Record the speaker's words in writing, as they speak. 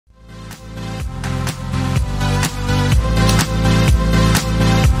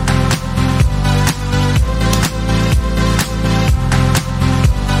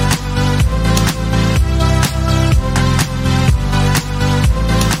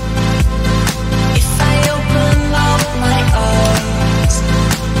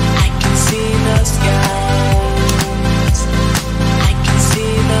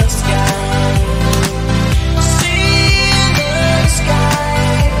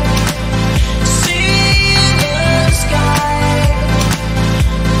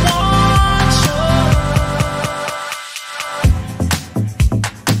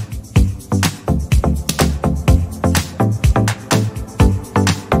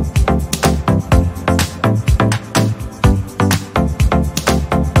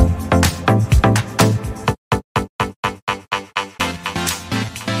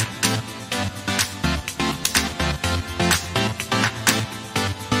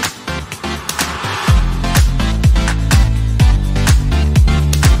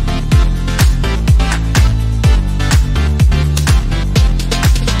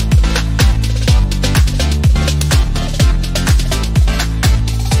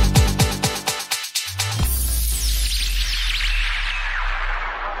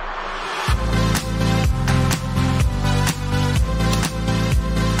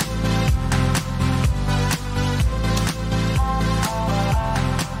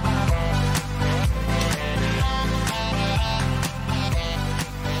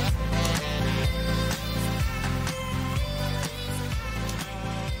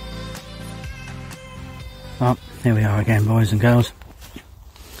Here we are again, boys and girls.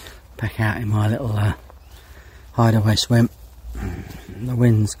 Back out in my little hideaway swim. The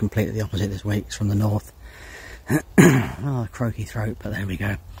wind's completely the opposite this week. It's from the north. Oh, croaky throat, but there we go.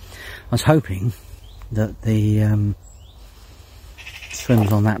 I was hoping that the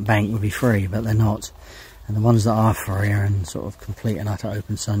swims on that bank would be free, but they're not. And the ones that are free are in sort of complete and utter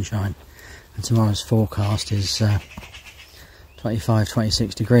open sunshine. And tomorrow's forecast is 25,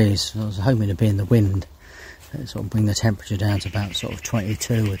 26 degrees. So I was hoping to be in the wind. Sort of bring the temperature down to about sort of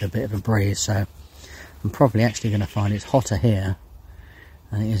 22 with a bit of a breeze. So I'm probably actually going to find it's hotter here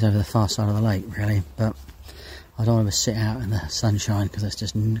than it is over the far side of the lake, really. But I don't want to sit out in the sunshine because it's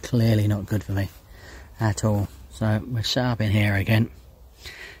just clearly not good for me at all. So we're set up in here again.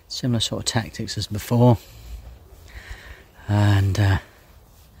 Similar sort of tactics as before. And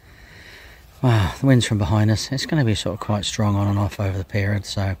wow, the wind's from behind us. It's going to be sort of quite strong on and off over the period.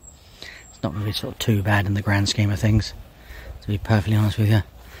 So not going to be sort of too bad in the grand scheme of things, to be perfectly honest with you.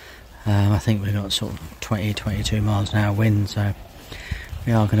 I think we've got sort of 20-22 miles an hour wind, so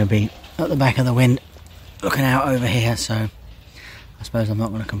we are going to be at the back of the wind looking out over here, so I suppose I'm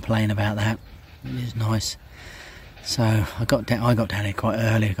not going to complain about that. It is nice. So I got down here quite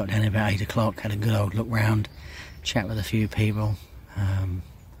early. I got down here about 8 o'clock, had a good old look round, chat with a few people.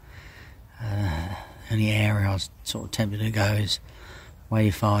 The only area I was sort of tempted to go is way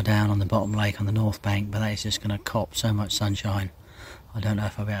far down on the bottom lake on the north bank, but that is just going to cop so much sunshine. I don't know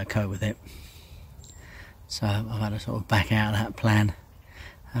if I'll be able to cope with it. So I've had to sort of back out of that plan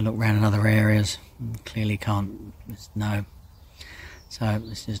and look around in other areas. Clearly can't, no. So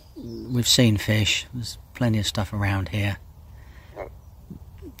it's just, we've seen fish, there's plenty of stuff around here.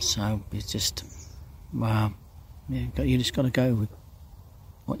 So it's just, well, you just got to go with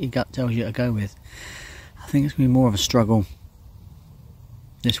what your gut tells you to go with. I think it's going to be more of a struggle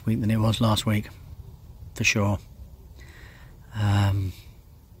this week than it was last week, for sure.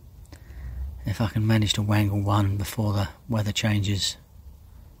 If I can manage to wangle one before the weather changes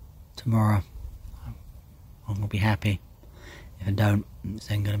tomorrow, I'm going to be happy. If I don't, it's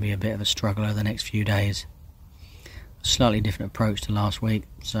then going to be a bit of a struggle over the next few days. A slightly different approach to last week,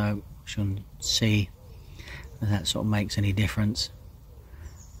 so we shall see if that sort of makes any difference.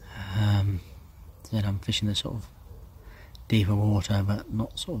 Then I'm fishing the sort of deeper water, but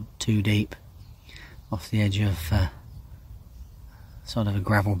not sort of too deep, off the edge of sort of a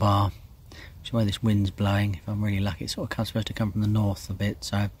gravel bar, which is where this wind's blowing. If I'm really lucky, it's sort of supposed to come from the north a bit,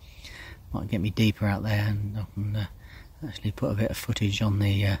 so might get me deeper out there, and I can actually put a bit of footage on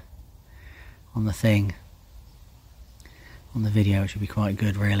the thing, on the video, which would be quite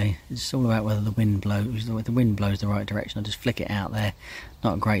good, really. It's all about whether the wind blows. If the wind blows the right direction, I'll just flick it out there,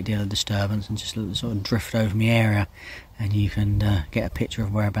 not a great deal of disturbance, and just sort of drift over my area, and you can get a picture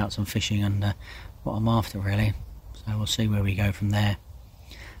of whereabouts I'm fishing and what I'm after, really. So we'll see where we go from there.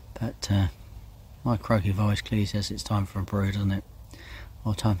 But my croaky voice clearly says it's time for a brew, doesn't it?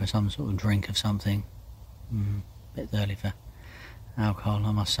 Or time for some sort of drink of something. A bit early for alcohol,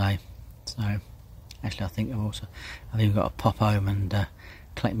 I must say. So actually, I think I've even got to pop home and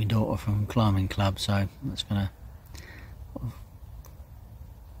collect my daughter from climbing club, so that's going to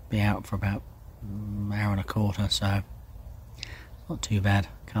be out for about an hour and a quarter, so not too bad.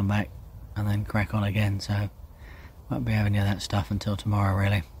 Come back and then crack on again, so won't be having any of that stuff until tomorrow,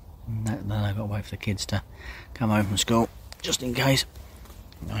 really. And then I've got to wait for the kids to come home from school, just in case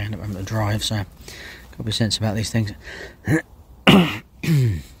I end up having to drive, so got to be sense about these things.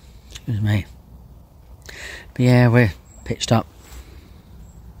 Excuse me. But yeah, we're pitched up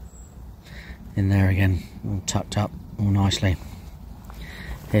in there again, all tucked up, all nicely,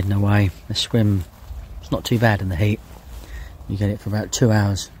 heading away. The swim, it's not too bad in the heat. You get it for about 2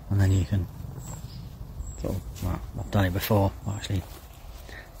 hours, and then you can sort of, well, I've done it before. I actually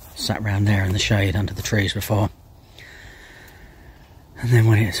sat round there in the shade under the trees before, and then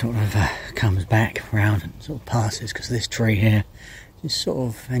when it sort of comes back round and sort of passes, because this tree here, just sort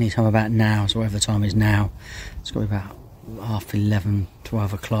of any time about now, so whatever the time is now, it's got to be about 11:30,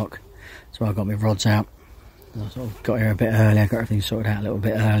 12 o'clock. So I got my rods out. I sort of got here a bit earlier, got everything sorted out a little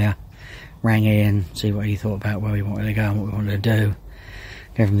bit earlier. Rang Ian, see what he thought about where we wanted to go and what we wanted to do.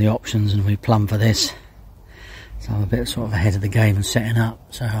 Gave him the options, and we plumbed for this. So I'm a bit sort of ahead of the game and setting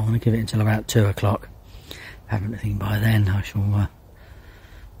up. So I'm going to give it until about 2 o'clock. If I haven't anything by then, I shall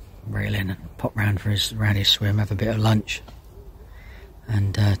reel in and pop round his swim, have a bit of lunch,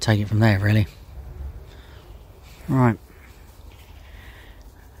 and take it from there, really. Right,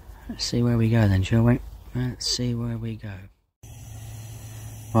 let's see where we go then, shall we? Let's see where we go.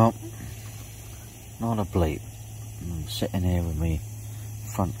 Well, not a bleep. I'm sitting here with my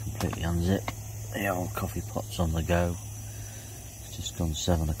front completely unzipped, the old coffee pot's on the go. It's just gone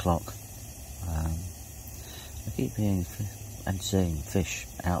 7 o'clock. I keep hearing and seeing fish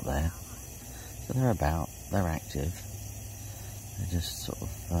out there, so they're about, they're active. They're just sort of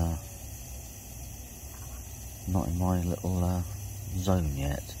not in my little zone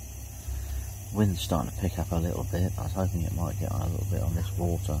yet. Wind's starting to pick up a little bit. I was hoping it might get on a little bit on this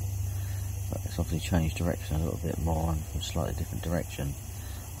water, but it's obviously changed direction a little bit more and from a slightly different direction.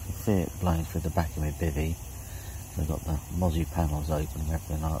 I can feel it blowing through the back of my bivvy. I've got the mozzie panels open and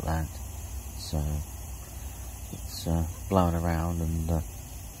everything like that, so it's blowing around, and the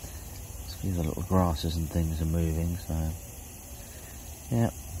little grasses and things are moving, so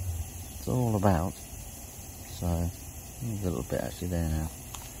yeah, it's all about. So there's a little bit actually there now,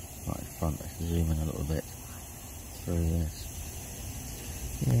 right in front. I can zoom in a little bit through this.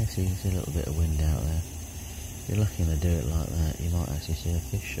 Yeah, so you can see a little bit of wind out there. If you're lucky and they do it like that, you might actually see a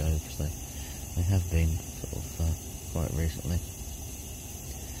fish show, because they have been sort of quite recently.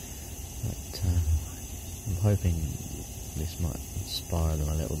 But I'm hoping this might inspire them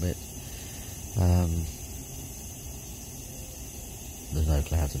a little bit. There's no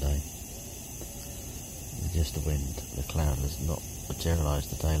cloud today. It's just the wind. The cloud has not materialised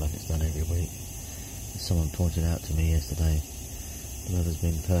today like it's done every week. As someone pointed out to me yesterday, the weather's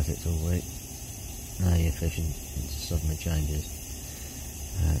been perfect all week. Now you're fishing, it just suddenly changes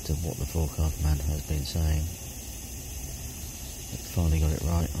to what the forecast man has been saying. It finally got it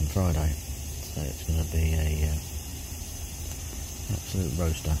right on Friday, so it's going to be a absolute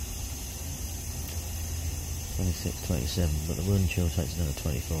roaster. 26, 27, but the wind chill takes it down to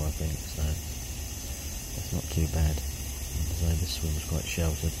 24, I think, so that's not too bad. So this swim was quite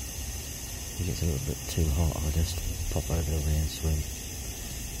sheltered. If it gets a little bit too hot, I'll just pop over here and swim,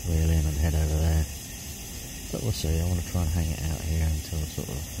 reel in and head over there. But we'll see. I want to try and hang it out here until sort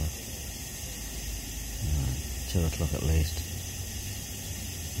of 2 o'clock at least.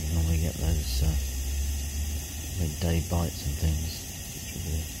 You normally get those midday bites and things, which will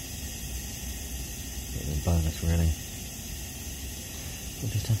be a bit of a bonus really.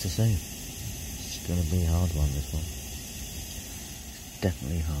 We'll just have to see. It's going to be a hard one, this one. It's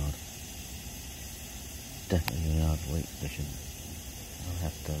definitely hard. Definitely a hard week fishing. I'll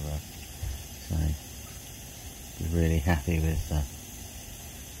have to say. Be really happy with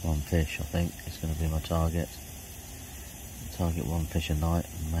one fish. I think it's going to be my target. Target one fish a night,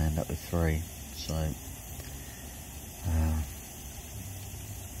 and may end up with 3. So,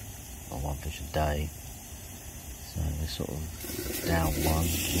 or one fish a day. So we're sort of down one.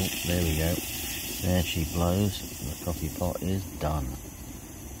 Oh, there we go. There she blows. The coffee pot is done.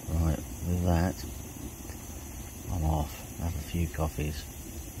 Right, with that, I'm off. Have a few coffees.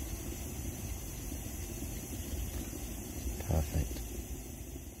 Perfect.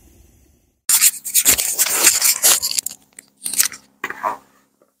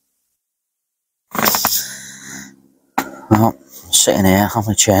 Well, sitting here on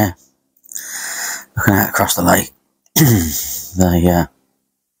the chair, looking out across the lake. The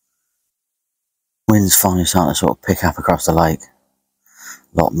wind's finally starting to sort of pick up across the lake.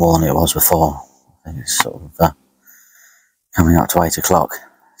 A lot more than it was before. I think it's sort of coming up to 8 o'clock.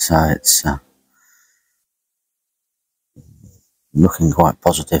 So it's looking quite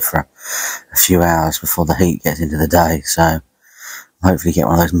positive for a few hours before the heat gets into the day. So hopefully get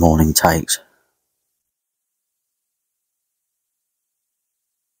one of those morning takes.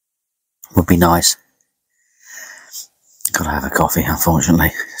 Would be nice. Gotta have a coffee,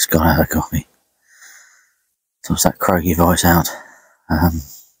 unfortunately. Just gotta have a coffee. Sorts that croaky voice out.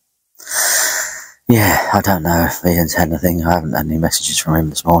 Yeah, I don't know if Ian's had anything. I haven't had any messages from him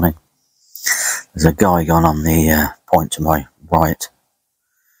this morning. There's a guy gone on the point to my right,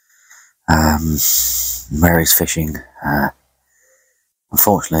 where he's fishing.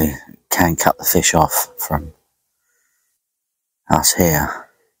 Unfortunately, can cut the fish off from us here.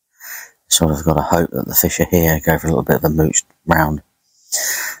 Sort of got to hope that the fish are here, go for a little bit of a mooch round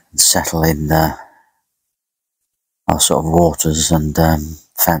and settle in our sort of waters and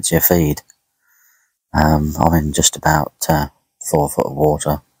fancy a feed. I'm in just about 4 foot of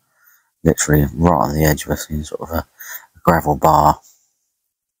water, literally right on the edge of sort of a gravel bar,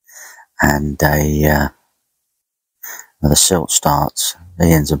 and where the silt starts.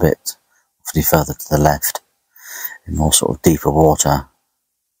 Ian's a bit obviously further to the left, in more sort of deeper water.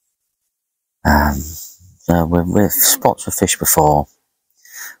 So with spots for fish before,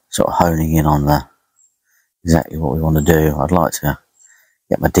 sort of honing in on exactly what we want to do. I'd like to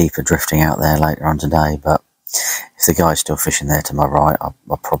get my deeper drifting out there later on today, but if the guy's still fishing there to my right, I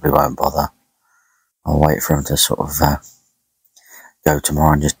probably won't bother. I'll wait for him to sort of go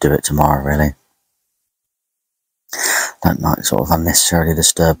tomorrow and just do it tomorrow, really. Don't like sort of unnecessarily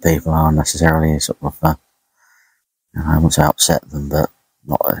disturb people or unnecessarily sort of, I want to upset them, but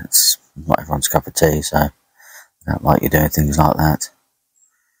it's not everyone's cup of tea, so I don't like you doing things like that.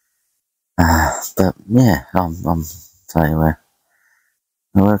 But yeah, I'm telling you,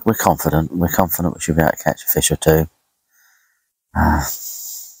 we're confident. We're confident we should be able to catch a fish or two.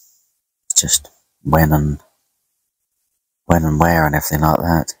 Just when and where and everything like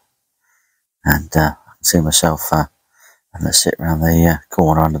that. And I can see myself having to sit around the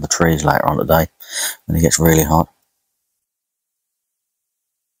corner under the trees later on today when it gets really hot.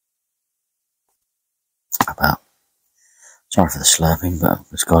 Sorry for the slurping, but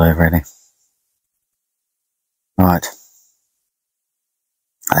it's got over really. Right.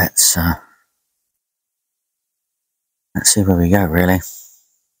 Let's see where we go, really.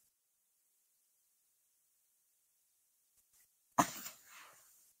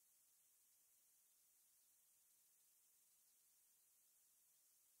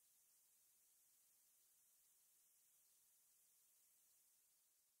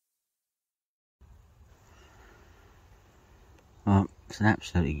 Well, it's an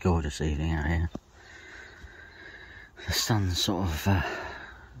absolutely gorgeous evening out here. The sun's sort of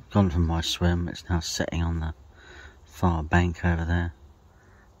gone from my swim. It's now setting on the far bank over there.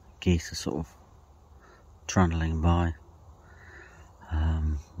 Geese are sort of trundling by. I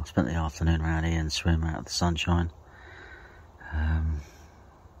spent the afternoon around here and swim out of the sunshine.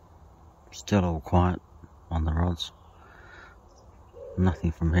 Still all quiet on the rods.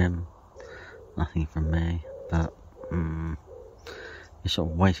 Nothing from him, nothing from me, but you're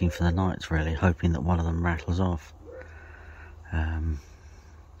sort of waiting for the nights, really, hoping that one of them rattles off.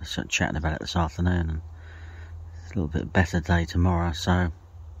 They're sort of chatting about it this afternoon, and it's a little bit better day tomorrow, so a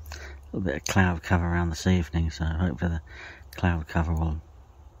little bit of cloud cover around this evening, so hopefully the cloud cover will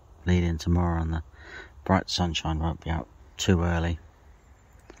lead in tomorrow and the bright sunshine won't be out too early.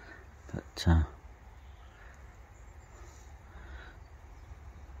 But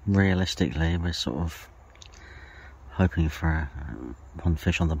realistically, we're sort of hoping for one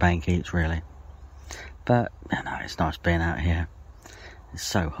fish on the bank each, really. But it's nice being out here. It's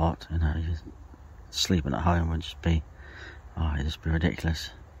so hot, sleeping at home would just be it'd just be ridiculous.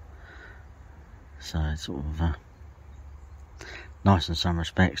 So it's sort of nice in some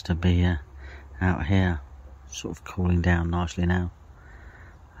respects to be out here, sort of cooling down nicely now.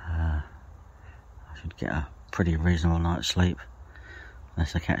 I should get a pretty reasonable night's sleep,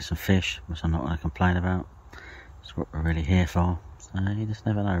 unless I catch some fish, which I'm not going to complain about. That's what we're really here for. So you just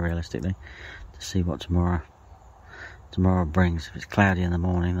never know, realistically, to see what tomorrow brings. If it's cloudy in the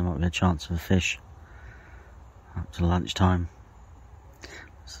morning, there might be a chance of a fish up to lunchtime.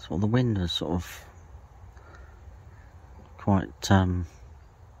 So the wind was sort of quite I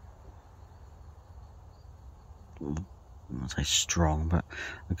won't say strong, but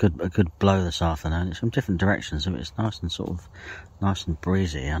a good blow this afternoon. It's from different directions, so it's nice and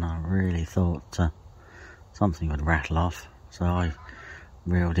breezy, and I really thought something would rattle off. So I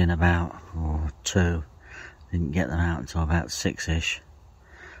reeled in about two, didn't get them out until about 6ish.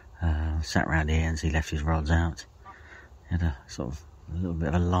 Sat round here and he left his rods out. He had a little bit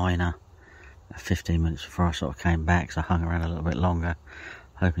of a liner 15 minutes before I sort of came back, so I hung around a little bit longer,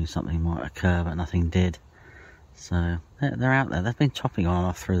 hoping something might occur, but nothing did. So they're out there. They've been topping on and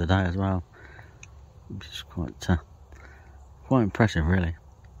off through the day as well, which is quite impressive, really.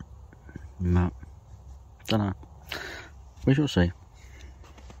 No, don't know. We shall see.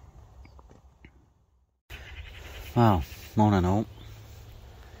 Well, morning all.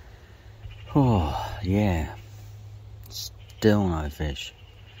 Oh yeah, still no fish.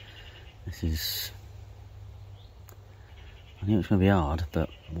 This is. I knew it was going to be hard, but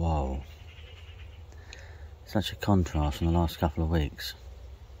whoa. Such a contrast from the last couple of weeks.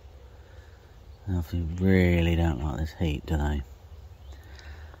 They really don't like this heat, do they?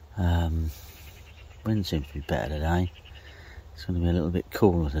 Wind seems to be better today. It's going to be a little bit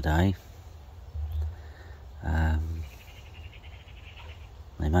cooler today.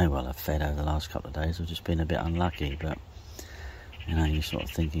 They may well have fed over the last couple of days. I've just been a bit unlucky, but you're sort of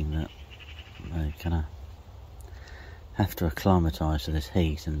thinking that they're gonna have to acclimatise to this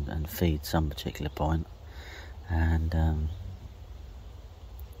heat and feed some particular point. And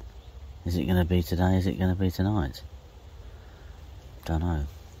is it going to be today? Is it going to be tonight? Don't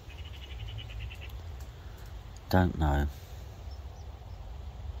know.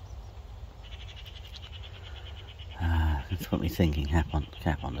 It's got me thinking cap on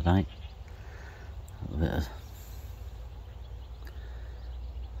today. A little bit of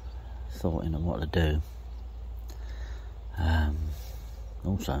thought into what to do.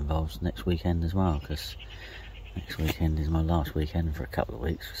 Also involves next weekend as well, because Next weekend is my last weekend for a couple of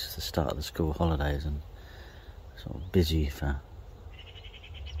weeks, which is the start of the school holidays, and sort of busy for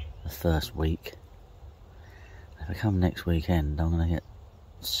the first week. If I come next weekend, I'm going to get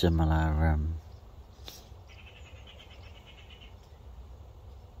similar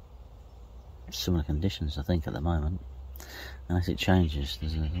similar conditions, I think, at the moment. Unless it changes,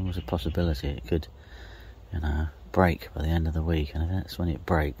 there's always a possibility it could, break by the end of the week, and if that's when it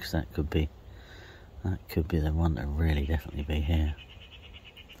breaks, that could be the one to really definitely be here.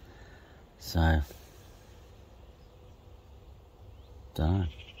 So, don't know.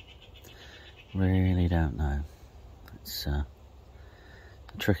 Really don't know. It's a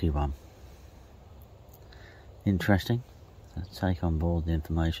tricky one. Interesting. So take on board the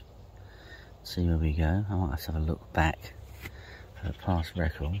information. See where we go. I might have to have a look back for the past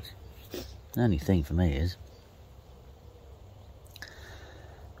records. The only thing for me is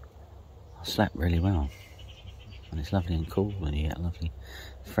I slept really well, and it's lovely and cool, and you get lovely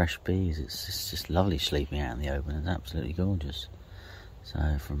fresh bees. It's just lovely sleeping out in the open. It's absolutely gorgeous. So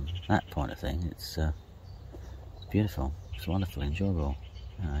from that point of thing, it's beautiful. It's wonderful, enjoyable.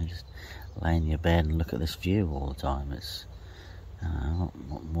 You just lay in your bed and look at this view all the time. It's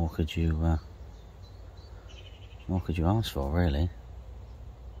what more could you ask for, really?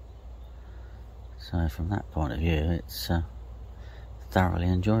 So from that point of view, it's thoroughly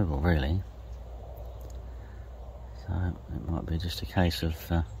enjoyable, really. So it might be just a case of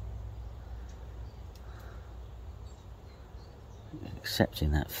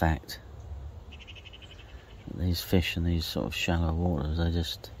accepting that fact that these fish in these sort of shallow waters, they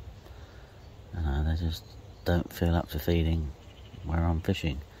just don't feel up to feeding where I'm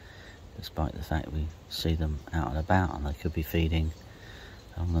fishing, despite the fact we see them out and about, and they could be feeding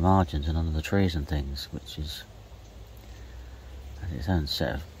along the margins and under the trees and things, which is its own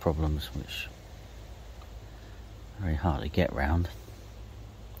set of problems which are very hard to get round.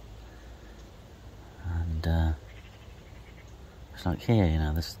 And it's like here,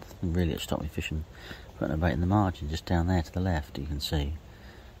 there's nothing really to stop me fishing, putting a bait in the margin just down there to the left, you can see.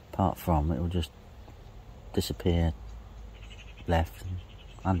 Apart from, it will just disappear left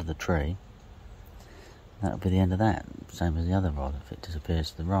under the tree. That'll be the end of that. Same as the other rod. If it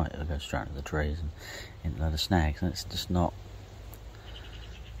disappears to the right, it'll go straight into the trees and into a lot of snags. And it's just not,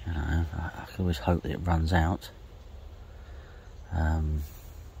 I can always hope that it runs out.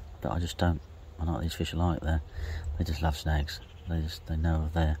 But I just don't. I know what these fish are like. They just love snags. They know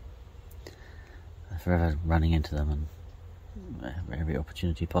they're forever running into them, and every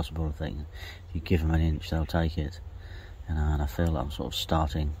opportunity possible, I think. If you give them an inch, they'll take it. And I feel like I'm sort of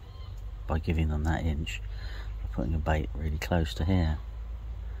starting by giving them that inch, by putting a bait really close to here.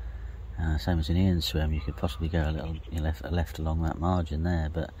 Same as in Ian's swim, you could possibly go a little left along that margin there,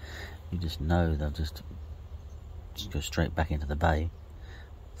 but you just know they'll just go straight back into the bay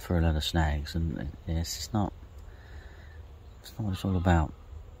for a lot of snags, and it's not what it's all about.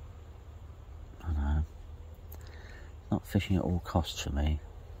 I know. It's not fishing at all costs for me.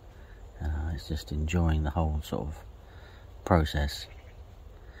 It's just enjoying the whole sort of process.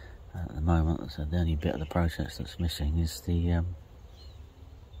 At the moment, so the only bit of the process that's missing is the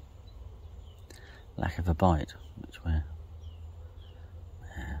lack of a bite, which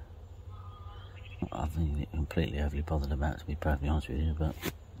I've been completely overly bothered about, to be perfectly honest with you, but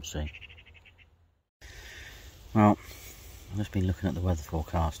we'll see. Well, I've just been looking at the weather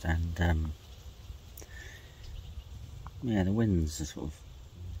forecast, and the winds are sort of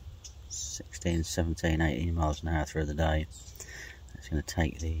 16, 17, 18 miles an hour through the day. It's going to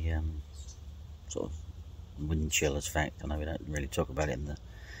take the sort of wind chill as fact. I know we don't really talk about it in the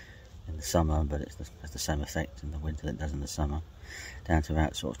summer, but it has the same effect in the winter that it does in the summer, down to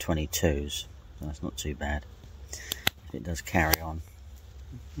about sort of 22s, so that's not too bad. If it does carry on,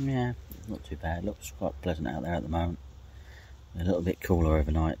 not too bad. It looks quite pleasant out there at the moment. A little bit cooler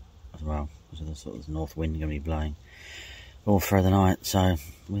overnight as well, because of the sort of north wind going to be blowing all through the night, so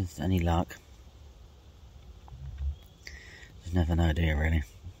with any luck, just never know, do you, really?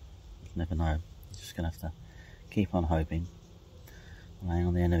 Just never know. You're just going to have to keep on hoping. Laying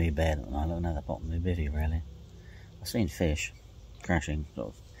on the end of my bed at night, looking at the bottom of my bivvy, really. I've seen fish crashing, sort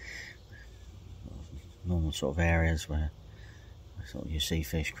of normal sort of areas where sort of you see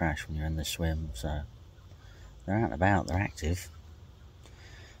fish crash when you're in the swim, so they're out and about, they're active.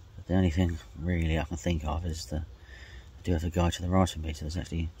 But the only thing really I can think of is I do have a guide to the right of me, so there's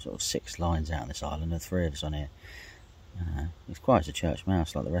actually sort of 6 lines out on this island, and 3 of us on here. It's quiet as a church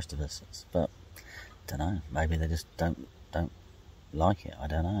mouse like the rest of us, but I don't know, maybe they just don't like it, I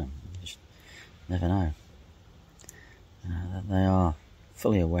don't know, you just never know. They are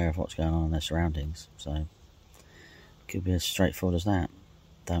fully aware of what's going on in their surroundings, so could be as straightforward as that.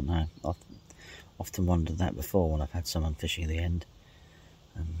 Don't know. I've often wondered that before when I've had someone fishing at the end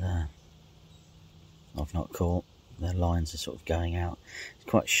and I've not caught. Their lines are sort of going out. It's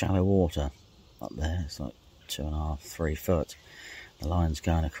quite shallow water up there. It's like 2.5, 3 foot. The line's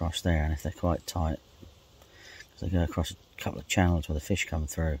going across there, and if they're quite tight, because they go across a couple of channels where the fish come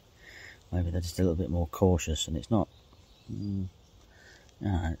through, maybe they're just a little bit more cautious. And it's not,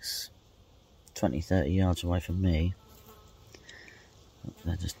 it's 20-30 yards away from me.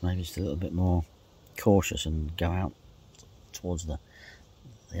 They're just maybe just a little bit more cautious and go out towards the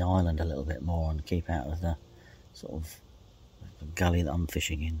island a little bit more and keep out of the sort of gully that I'm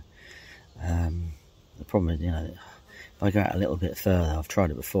fishing in. The problem is, if I go out a little bit further, I've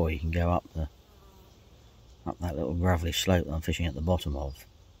tried it before, you can go up that little gravelly slope that I'm fishing at the bottom of.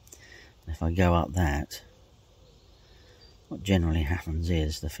 And if I go up that, what generally happens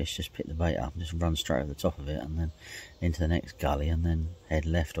is the fish just pick the bait up and just run straight over the top of it and then into the next gully and then head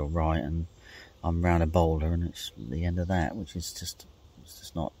left or right, and I'm round a boulder and it's the end of that, which is just, it's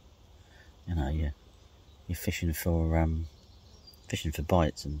just not, you're fishing for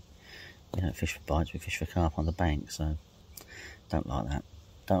bites, and we don't fish for bites, we fish for carp on the bank, so don't like that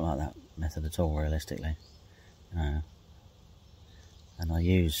method at all, realistically. And I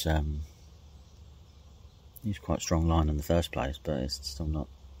use quite strong line in the first place, but it's still not,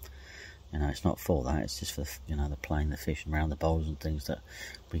 it's not for that. It's just for the playing the fish and around the bowls and things that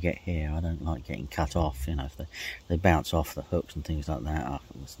we get here. I don't like getting cut off. If they bounce off the hooks and things like that,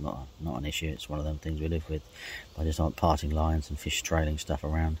 it's not an issue. It's one of them things we live with. But I just like parting lines and fish trailing stuff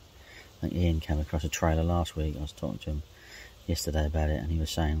around. I think Ian came across a trailer last week. I was talking to him yesterday about it, and he was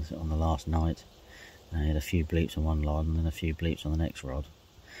saying that on the last night he had a few bleeps on one rod and then a few bleeps on the next rod.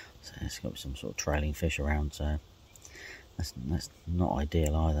 So it's got some sort of trailing fish around, so that's not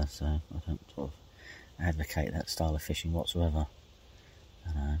ideal either. So I don't sort of advocate that style of fishing whatsoever.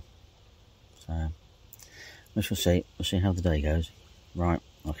 So we shall see. We'll see how the day goes. Right,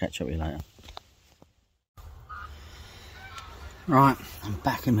 I'll catch up with you later. Right, I'm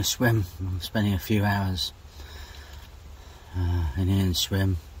back in my swim. I'm spending a few hours in Ian's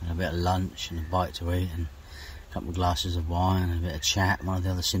swim, and a bit of lunch and a bite to eat and a couple of glasses of wine and a bit of chat. One of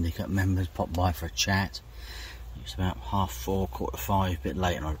the other syndicate members popped by for a chat. It was about 4:30, 4:45, a bit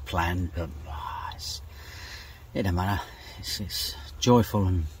later than I'd planned, but it don't matter. It's joyful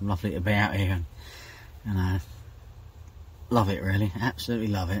and lovely to be out here, and love it, really, absolutely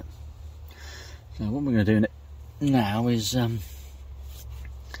love it. So what we're going to do now is get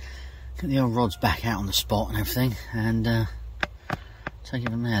the old rods back out on the spot and everything, and take it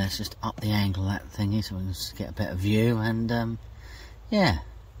from there. Let's just up the angle of that thingy so we can just get a better view, and yeah,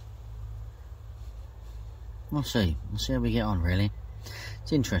 we'll see how we get on, really.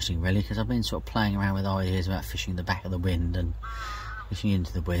 It's interesting, really, because I've been sort of playing around with ideas about fishing the back of the wind and fishing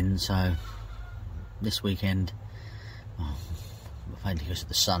into the wind. So this weekend, mainly because of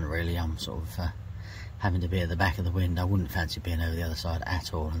the sun, really, I'm sort of having to be at the back of the wind. I wouldn't fancy being over the other side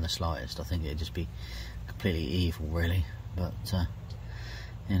at all in the slightest. I think it'd just be completely evil, really. But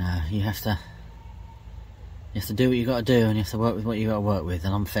you have to do what you got to do, and you have to work with what you got to work with.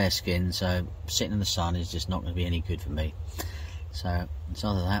 And I'm fair skinned, so sitting in the sun is just not going to be any good for me. So it's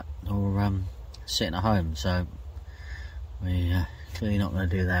either that or sitting at home. So we're clearly not going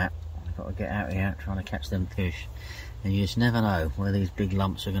to do that. We've got to get out here trying to catch them fish, and you just never know where these big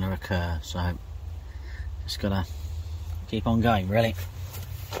lumps are going to occur. So just gotta keep on going, really.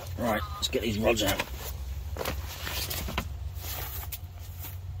 Right, let's get these rods out.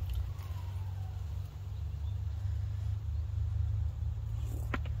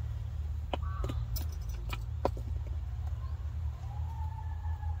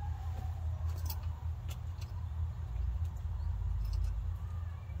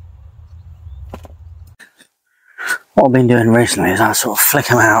 What I've been doing recently is I sort of flick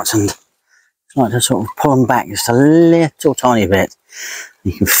them out and try to sort of pull them back just a little tiny bit.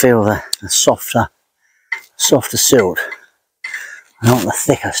 You can feel the softer silt. I don't want the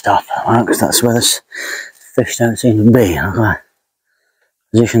thicker stuff, because that's where the fish don't seem to be. I've got to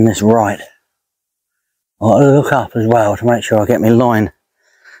position this right. I've got to look up as well to make sure I get my line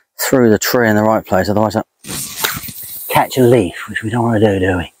through the tree in the right place, otherwise I catch a leaf, which we don't want to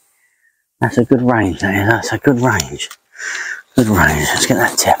do we? That's a good range, that is. That's a good range. Good range. Let's get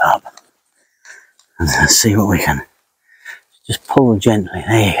that tip up. And let's see what we can. Just pull gently.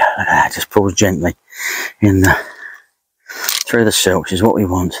 There you go. Look at that. Just pull gently through the silk, which is what we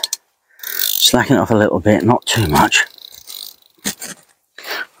want. Slacken it off a little bit, not too much.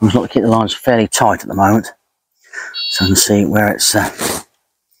 We've got to keep the lines fairly tight at the moment, so I can see where it's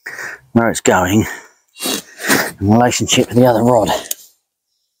going. in relationship to the other rod.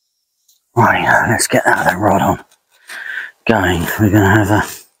 Right, let's get that other rod on going. We're going to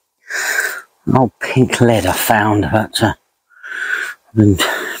have an old pink lead I found, but I've been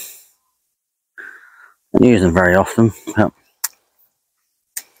don't use them very often, but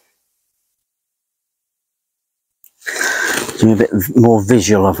give me a bit more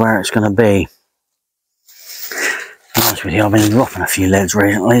visual of where it's going to be. To be honest with you, I've been dropping a few leads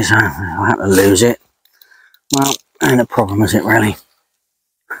recently, so I have to lose it. Well, ain't a problem, is it really?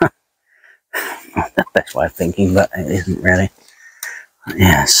 Not the best way of thinking, but it isn't really. But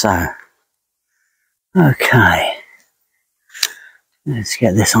yeah, so okay, let's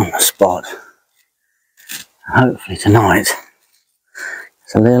get this on the spot. Hopefully tonight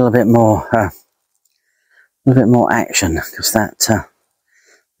it's a little bit more action, because that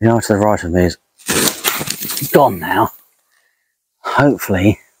the eye to the right of me is gone now.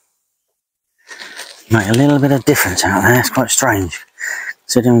 Hopefully make a little bit of difference out there. It's quite strange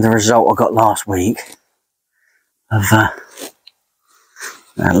considering the result I got last week of that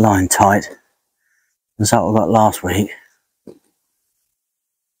line tight. The result I got last week,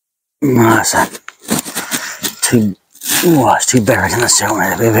 that's it's too buried in the sill.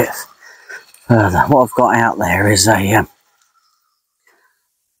 Maybe a bit further. What I've got out there is there's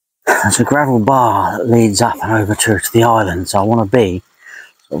a gravel bar that leads up and over to the island, so I want to be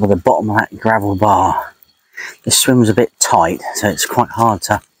sort of at the bottom of that gravel bar. The swim's a bit tight, so it's quite hard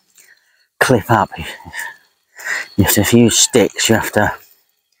to clip up. If you use sticks, you have to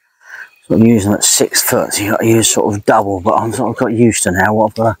sort of use them at 6 foot, so you've got to use sort of double, but I'm sort of got used to now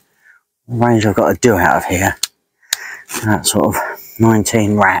what the range I've got to do out of here. That sort of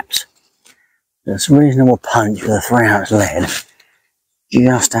 19 wraps. It's a reasonable punch with a 3-ounce lead.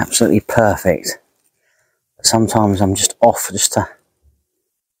 Just absolutely perfect. But sometimes I'm just off just a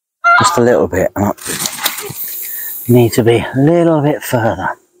little bit, and I need to be a little bit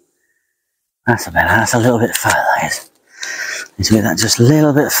further. That's a better. That's a little bit further. Need to be that just a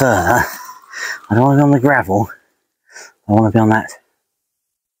little bit further. I don't want to be on the gravel. I want to be on that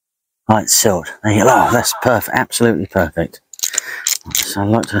light silt. There you go. Oh, that's perfect. Absolutely perfect. So I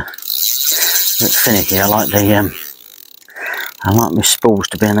like to. A bit finicky. I like my spools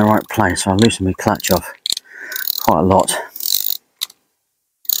to be in the right place, so I loosen my clutch off quite a lot.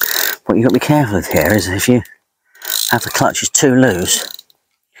 What you've got to be careful of here is if you have the clutches too loose,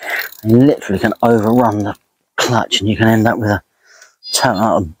 you literally can overrun the clutch and you can end up with a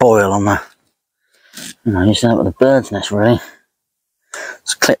total boil on the, you know, you end up with a bird's nest really.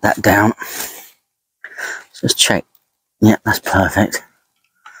 Let's clip that down. Let's just check. Yeah, that's perfect.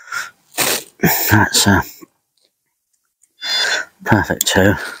 That's perfect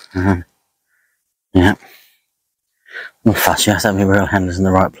too. Yeah. Not fussy, you have to have your reel handles in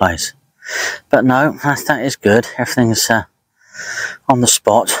the right place. But no, that is good. Everything's on the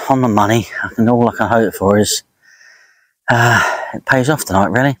spot, on the money. All I can hope for is it pays off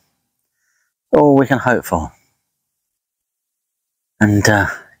tonight, really. All we can hope for. And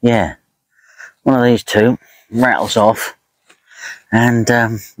yeah, one of these two rattles off, and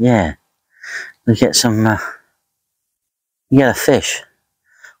yeah, we get some. You get a fish.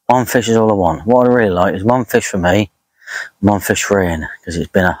 One fish is all I want. What I really like is one fish for me, and one fish for Ian, because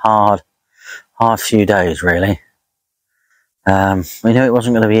it's been a hard few days, really. We knew it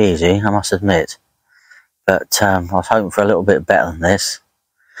wasn't going to be easy, I must admit, but I was hoping for a little bit better than this.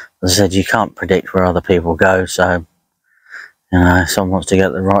 As I said, you can't predict where other people go, so, you know, if someone wants to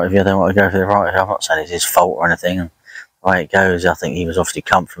get the right of you, they want to go for the right of you. I'm not saying it's his fault or anything, and the way it goes, I think he was obviously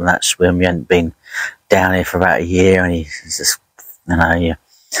come from that swim. He hadn't been down here for about a year, and he's just, you know, you're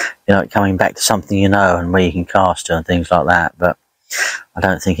like coming back to something you know and where you can cast to and things like that, but I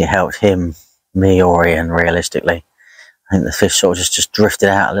don't think it helped him, me or Ian, realistically. I think the fish sort of just drifted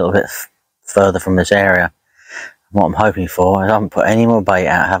out a little bit further from this area. What I'm hoping for is I haven't put any more bait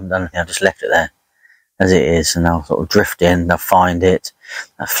out, I haven't done anything, I've just left it there as it is, and they'll sort of drift in, they'll find it.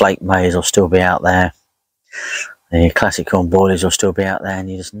 That flake maize will still be out there, the classic corn boilies will still be out there, and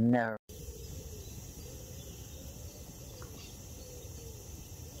you just never...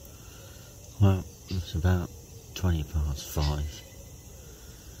 Well, it's about 20 past 5.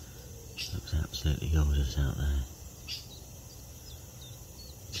 Looks absolutely gorgeous out there.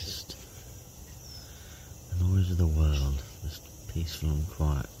 Just the noise of the world, just peaceful and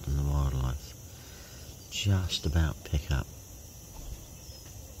quiet, and the wildlife just about pick up.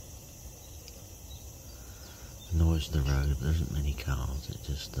 The noise of the road, but there isn't many cars, it's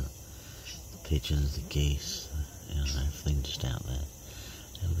just the pigeons, the geese, you know, everything just out there.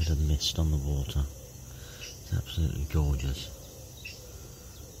 A little bit of mist on the water. It's absolutely gorgeous.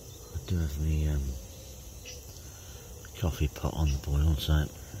 I do have coffee pot on the boil, so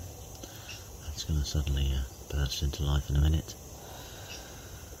that's going to suddenly burst into life in a minute.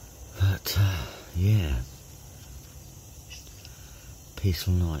 But yeah,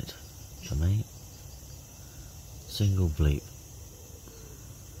 peaceful night for me. Single bleep.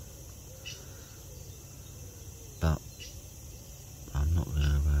 But I'm not going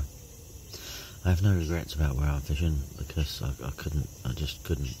to. I have no regrets about where I'm fishing, because I just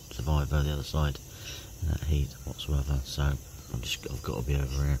couldn't survive over the other side in that heat whatsoever. So I've got to be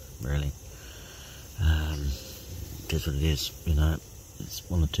over here, really. It is what it is, you know. It's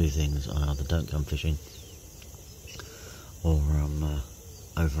one of two things: I either don't come fishing, or I'm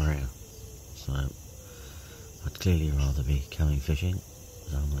over here. So I'd clearly rather be coming fishing,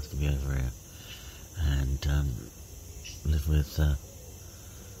 so I'm have to be over here and live with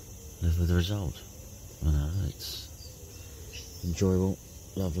the result. You know, it's enjoyable,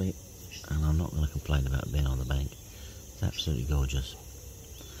 lovely, and I'm not going to complain about being on the bank. It's absolutely gorgeous.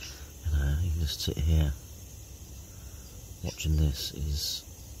 You know, you can just sit here watching this is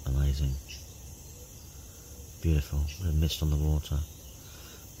amazing. Beautiful. The mist on the water,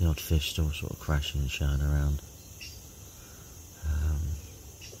 the odd fish still sort of crashing and showing around.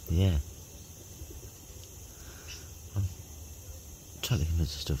 Yeah, I'm totally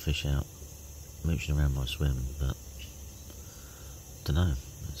convinced there's still fish out mooching around my swim, but don't know.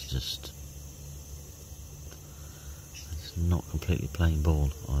 It's not completely plain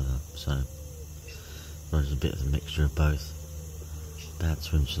ball either. So there's a bit of a mixture of both. Bad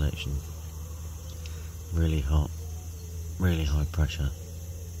swim selection, really hot, really high pressure.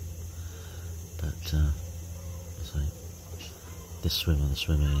 But so this swim and the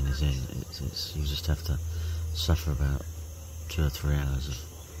swimming in is in. It's you just have to suffer about 2 or 3 hours of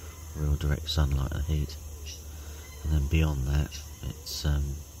real direct sunlight and heat, and then beyond that, it's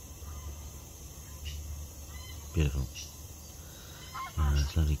beautiful. You know,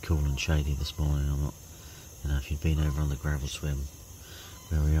 it's lovely, cool and shady this morning. I'm not, you know, if you'd been over on the gravel swim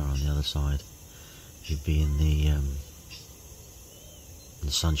where we are on the other side, you'd be in the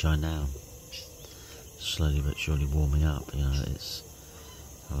sunshine now, slowly but surely warming up. You know,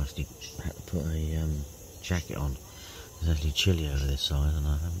 I actually had to put a jacket on. It's actually chilly over this side, and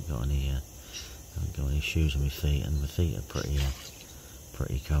I haven't got any shoes on my feet, and my feet are pretty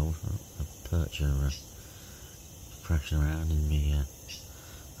cold. A perch are crashing around in me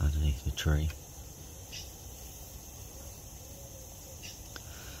underneath the tree.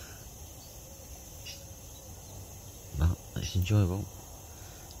 But it's enjoyable.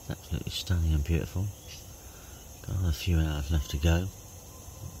 It's absolutely stunning and beautiful. Got another few hours left to go.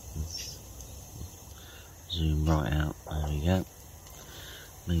 Zoom right out. There we go.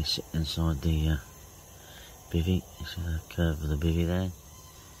 Me sitting inside the bivvy. You see the curve of the bivvy there,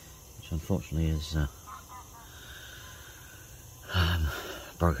 which unfortunately is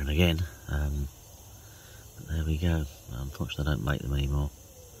broken again. But there we go. Unfortunately, I don't make them anymore.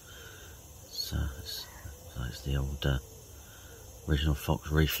 So it's the old original Fox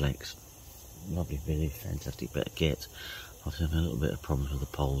Reflex. Lovely bivvy, fantastic bit of kit. Obviously, having a little bit of problems with the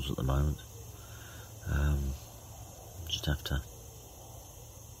poles at the moment. Just have to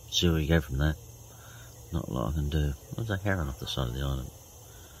see where we go from there. Not a lot I can do. There's a heron off the side of the island.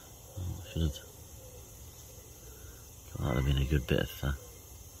 Should have. That would have been a good bit of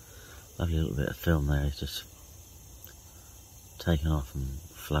lovely little bit of film there. It's just taken off and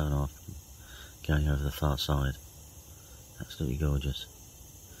flown off and going over the far side. Absolutely gorgeous.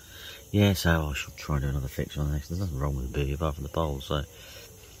 Yeah, so I should try and do another fix on this. There's nothing wrong with the bivvy apart from the poles, so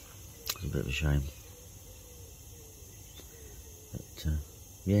it's a bit of a shame. But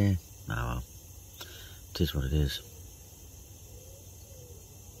yeah, oh well, it is what it is.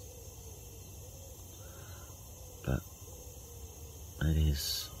 But it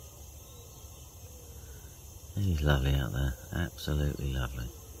is lovely out there, absolutely lovely.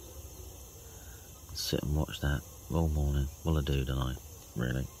 Sit and watch that all morning. Well, I do, don't I?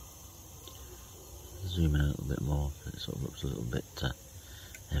 Really. Zoom in a little bit more, so it sort of looks a little bit. There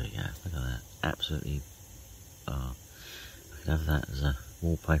we go. Look at that. Absolutely. I could have that as a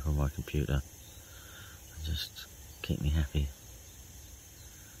wallpaper on my computer and just keep me happy.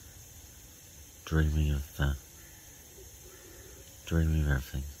 Dreaming of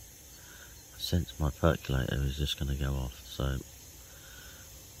everything. I sense my percolator is just going to go off, so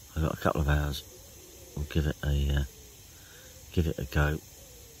I've got a couple of hours. We'll give it a go,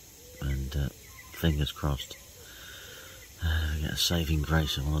 and fingers crossed we get a saving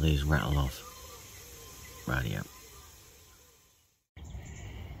grace of one of these rattle off. Radio.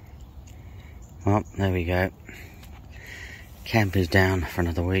 Well, there we go. Camp is down for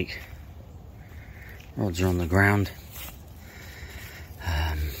another week. Rods are on the ground.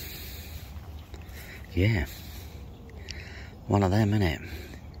 Yeah, one of them, innit?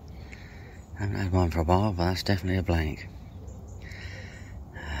 Haven't had one for a while, but that's definitely a blank.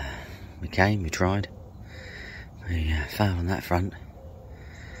 We came, we tried, we failed on that front,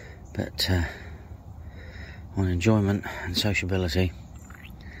 but on enjoyment and sociability,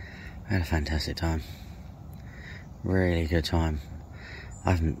 we had a fantastic time. Really good time.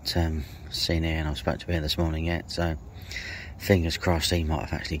 I haven't seen Ian. I was supposed to be here this morning yet, so fingers crossed he might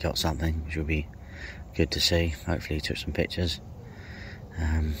have actually got something, which would be good to see. Hopefully he took some pictures.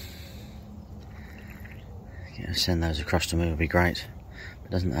 Send those across to me would be great.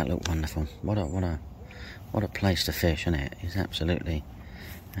 But doesn't that look wonderful? What a place to fish, isn't it? It's absolutely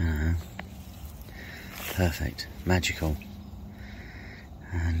perfect, magical,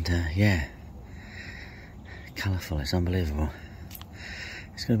 and yeah, colourful. It's unbelievable.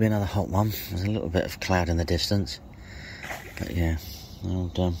 It's going to be another hot one. There's a little bit of cloud in the distance, but yeah,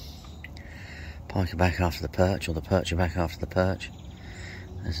 old pike are back after the perch, or the perch are back after the perch.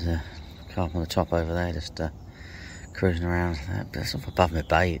 There's a carp on the top over there, just cruising around. That's up above my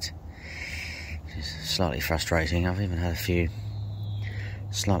bait, which is slightly frustrating. I've even had a few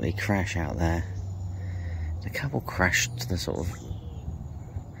slightly crash out there. A couple crashed to the sort of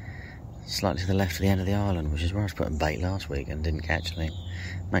slightly to the left of the end of the island, which is where I was putting bait last week and didn't catch anything.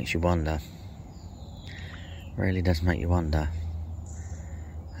 Makes you wonder. Really does make you wonder.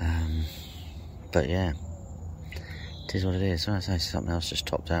 But yeah, it is what it is. So I say something else just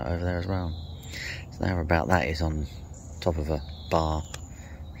topped out over there as well. So there about that is on top of a bar.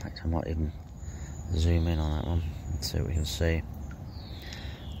 In fact, I might even zoom in on that one and see what we can see.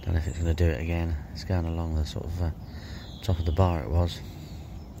 Don't know if it's going to do it again. It's going along the sort of top of the bar it was.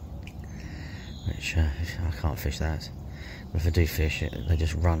 Which, I can't fish that. But if I do fish it, they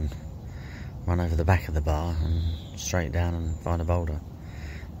just run over the back of the bar and straight down and find a boulder.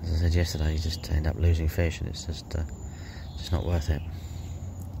 As I said yesterday, you just end up losing fish, and it's just not worth it.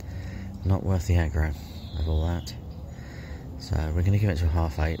 Not worth the aggro of all that. So we're going to give it to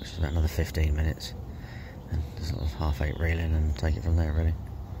 8:30, which is about another 15 minutes. And just sort of 8:30 reeling and take it from there, really.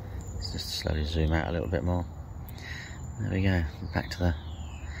 Let's just slowly zoom out a little bit more. There we go, back to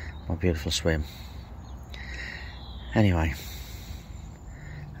my beautiful swim. Anyway,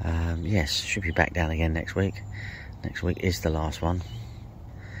 yes, should be back down again next week. Next week is the last one,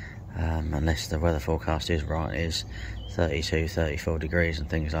 unless the weather forecast is right. It is 32, 34 degrees and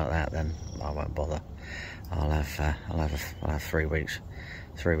things like that. Then I won't bother. I'll have 3 weeks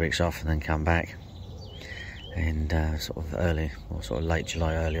off and then come back in sort of early or sort of late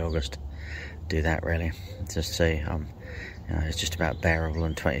July, early August. Do that really. Just see. It's just about bearable,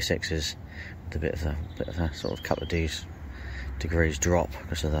 and 26 with a bit of a sort of couple of degrees drop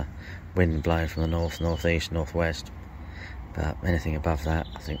because of the wind blowing from the north, northeast, northwest. But anything above that,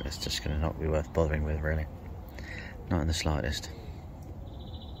 I think that's just going to not be worth bothering with, really. Not in the slightest.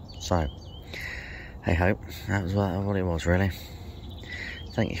 So, hey ho, that was what it was, really.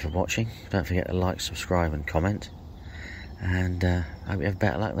 Thank you for watching. Don't forget to like, subscribe and comment. And I hope you have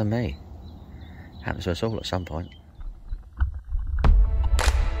better luck than me. Happens to us all at some point.